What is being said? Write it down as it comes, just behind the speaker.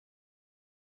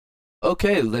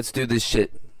Okay, let's do this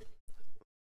shit.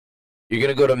 You're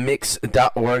gonna go to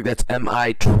mixx.org. That's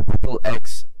mixx.org.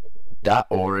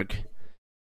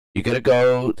 You're gonna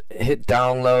go hit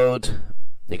download.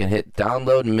 You can hit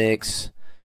download Mixxx,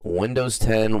 Windows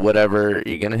 10, whatever.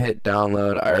 You're gonna hit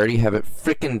download. I already have it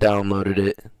freaking downloaded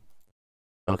it.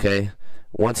 Okay.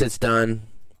 Once it's done,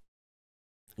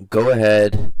 go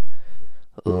ahead,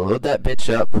 load that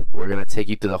bitch up. We're gonna take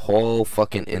you through the whole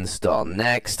fucking install.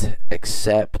 Next,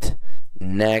 accept,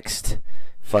 next,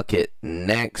 fuck it,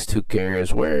 next, who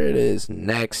cares where it is,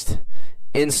 next,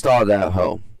 install that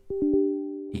hoe.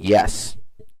 Yes.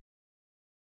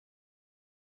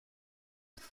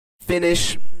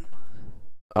 Finish.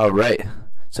 Alright,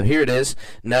 so here it is.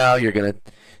 Now you're gonna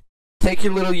take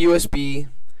your little USB,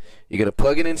 you're gonna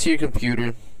plug it into your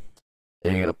computer,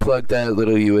 and you're gonna plug that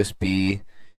little USB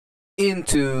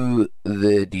into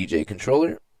the DJ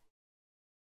controller,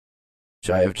 which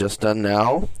I have just done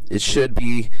now. It should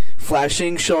be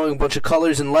flashing, showing a bunch of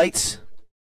colors and lights.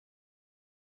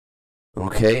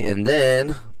 Okay, and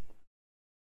then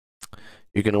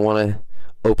you're gonna want to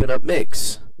open up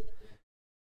Mixxx,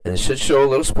 and it should show a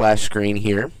little splash screen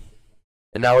here.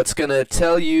 And now it's gonna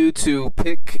tell you to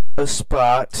pick a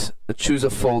spot, choose a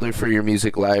folder for your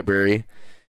music library.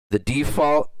 The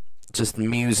default, just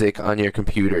music on your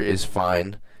computer is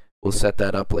fine. We'll set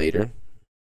that up later.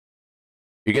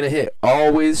 You're gonna hit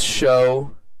always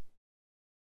show,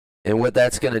 and what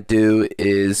that's gonna do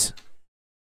is,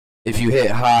 if you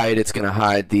hit hide, it's gonna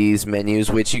hide these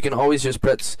menus, which you can always just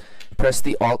press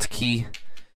the alt key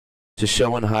to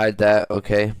show and hide that.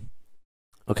 Okay,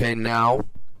 now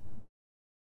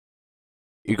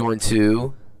you're going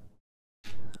to,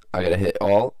 I gotta hit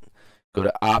alt, go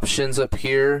to options up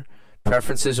here,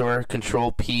 preferences, or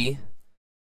control P.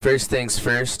 First things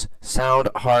first, sound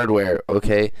hardware.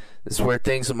 Okay, this is where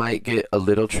things might get a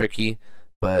little tricky,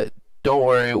 but don't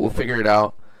worry, we'll figure it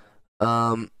out.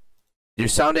 Your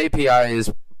sound API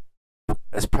is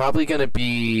probably going to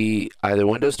be either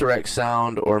Windows Direct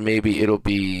Sound, or maybe it'll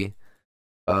be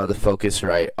the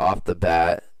Focusrite off the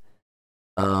bat.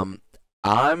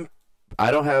 I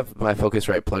don't have my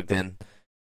Focusrite plugged in,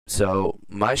 so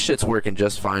my shit's working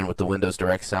just fine with the Windows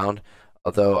Direct Sound.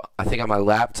 Although I think on my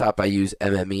laptop I use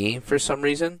MME for some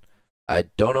reason. I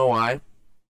don't know why.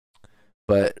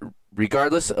 But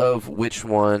regardless of which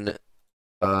one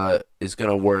is going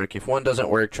to work, if one doesn't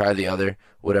work, try the other.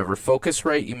 Whatever.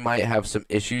 Focusrite, you might have some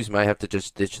issues. You might have to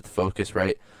just ditch the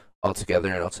Focusrite altogether,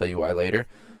 and I'll tell you why later.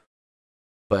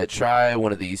 But try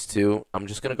one of these two. I'm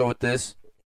just going to go with this.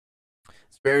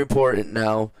 It's very important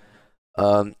now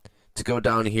to go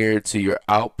down here to your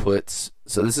outputs.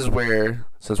 So this is where,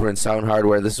 since we're in sound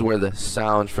hardware, this is where the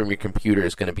sound from your computer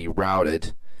is going to be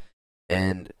routed.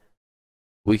 And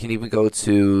we can even go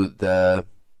to the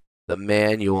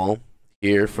manual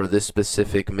here for this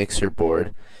specific mixer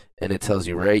board, and it tells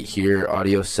you right here,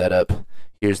 audio setup,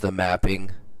 here's the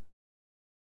mapping.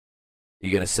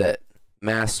 You're going to set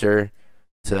master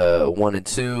to 1 and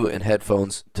 2 and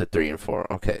headphones to 3 and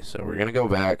 4. Okay, so we're going to go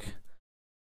back.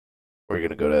 We're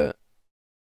going to go to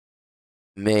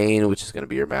main, which is going to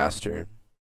be your master.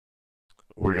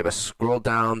 We're going to scroll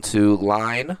down to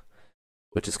line,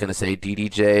 which is going to say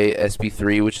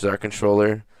DDJ-SB3, which is our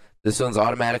controller. This one's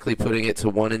automatically putting it to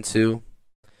 1 and 2.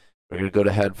 We're going to go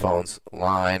to headphones,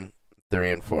 line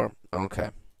 3 and 4. Okay.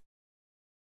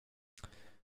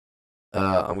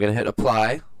 I'm going to hit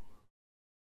apply.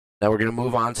 Now we're going to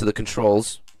move on to the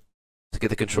controls to get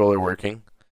the controller working.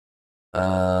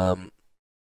 We're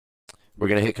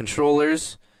going to hit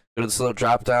controllers, go to this little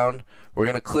drop down. We're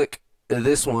going to click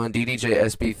this one,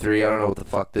 DDJ-SB3. I don't know what the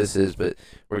fuck this is, but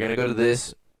we're going to go to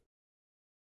this,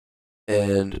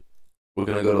 and we're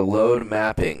going to go to load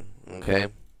mapping. Okay.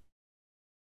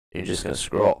 You're just going to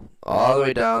scroll all the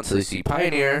way down till you see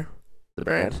Pioneer, the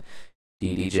brand,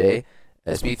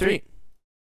 DDJ-SB3.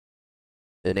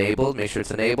 Enabled, make sure it's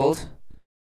enabled.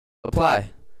 Apply.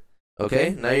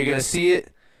 Okay, now you're going to see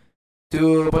it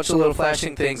do a bunch of little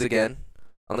flashing things again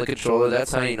on the controller.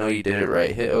 That's how you know you did it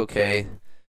right. Hit OK.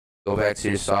 Go back to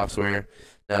your software.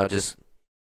 Now just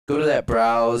go to that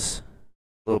browse,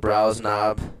 little browse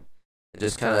knob, and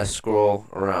just kind of scroll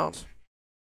around.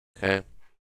 Okay?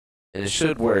 And it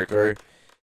should work, or,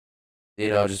 you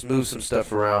know, just move some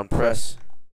stuff around. Press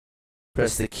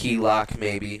the key lock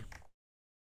maybe.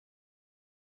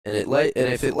 And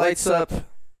if it lights up,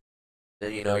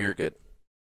 then you know you're good.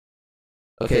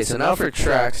 Okay, so now for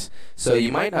tracks. So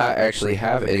you might not actually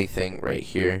have anything right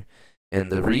here,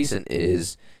 and the reason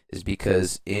is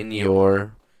because in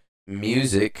your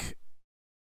music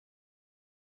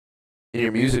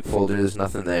folder there's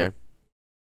nothing there.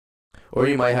 Or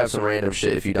you might have some random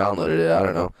shit if you downloaded it, I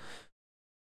don't know.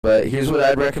 But here's what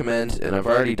I'd recommend, and I've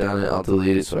already done it, I'll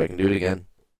delete it so I can do it again.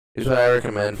 Here's what I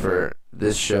recommend for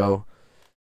this show.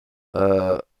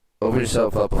 Open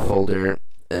yourself up a folder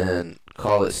and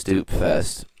call it Stoop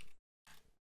Fest.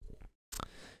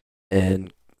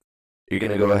 And you're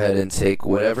going to go ahead and take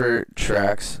whatever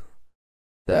tracks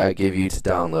that I give you to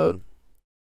download,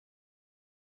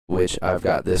 which I've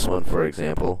got this one, for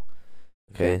example.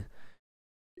 Okay?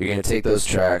 You're going to take those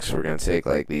tracks. We're going to take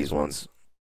like these ones,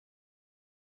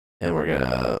 and we're going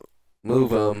to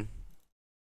move them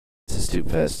to Stoop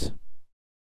Fest.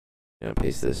 I'm going to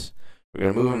paste this. We're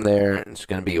going to move them there, and it's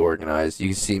going to be organized. You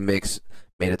can see Mixxx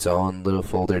made its own little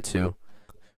folder too.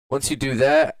 Once you do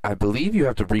that, I believe you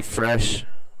have to refresh.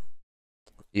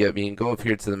 Yep, you can go up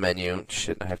here to the menu.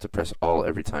 Shit, I have to press Alt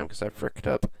every time because I fricked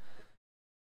up.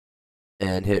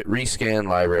 And hit Rescan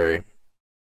Library.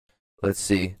 Let's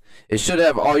see. It should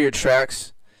have all your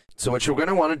tracks. So what you're going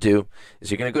to want to do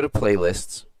is you're going to go to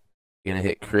Playlists. You're going to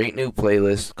hit Create New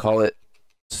Playlist. Call it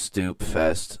Stoop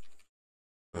Fest.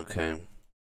 Okay.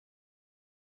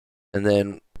 And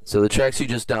then, so the tracks you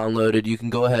just downloaded, you can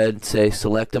go ahead and say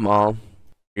select them all.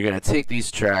 You're going to take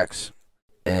these tracks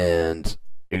and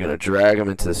you're going to drag them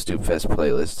into the Stoop Fest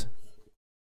playlist.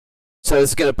 So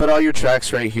it's going to put all your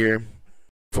tracks right here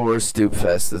for Stoop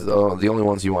Fest. This is the only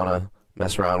ones you want to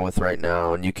mess around with right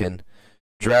now. And you can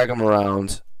drag them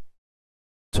around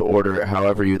to order it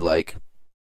however you'd like.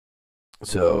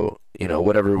 So, you know,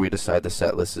 whatever we decide the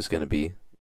set list is going to be.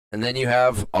 And then you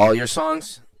have all your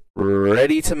songs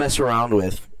ready to mess around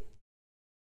with.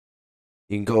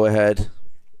 You can go ahead,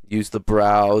 use the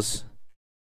browse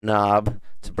knob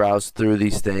to browse through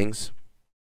these things.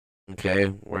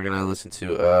 Okay, we're gonna listen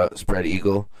to Spread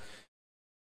Eagle.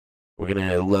 We're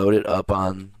gonna load it up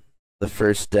on the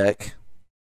first deck.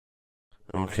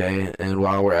 Okay, and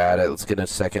while we're at it, let's get a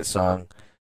second song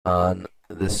on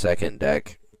the second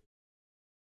deck.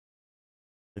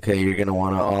 Okay, you're gonna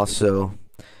want to also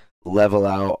level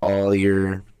out all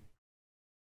your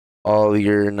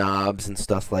knobs and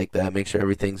stuff like that. Make sure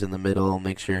everything's in the middle.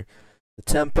 Make sure the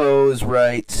tempo is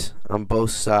right on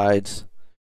both sides.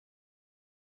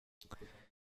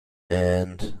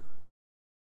 And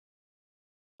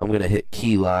I'm going to hit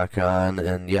key lock on,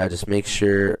 and yeah, just make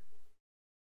sure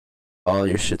all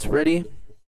your shit's ready.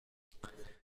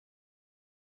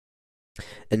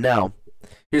 And now,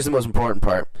 here's the most important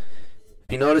part.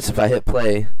 If you notice, if I hit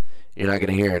play, you're not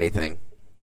going to hear anything.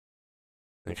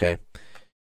 Okay?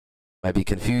 Might be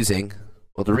confusing.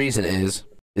 Well, the reason is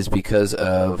because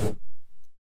of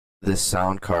this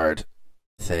sound card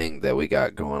thing that we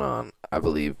got going on, I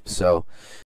believe. So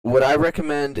what I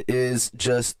recommend is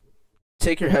just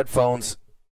take your headphones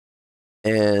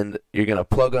and you're going to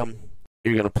plug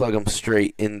them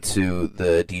straight into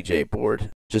the DJ board.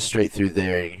 Just straight through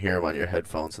there, and you can hear them on your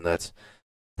headphones, and that's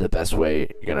the best way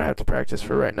you're going to have to practice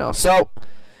for right now. So,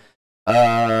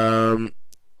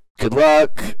 good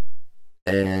luck.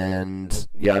 And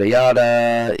yada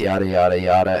yada, yada yada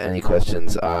yada. Any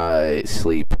questions? I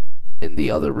sleep in the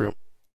other room.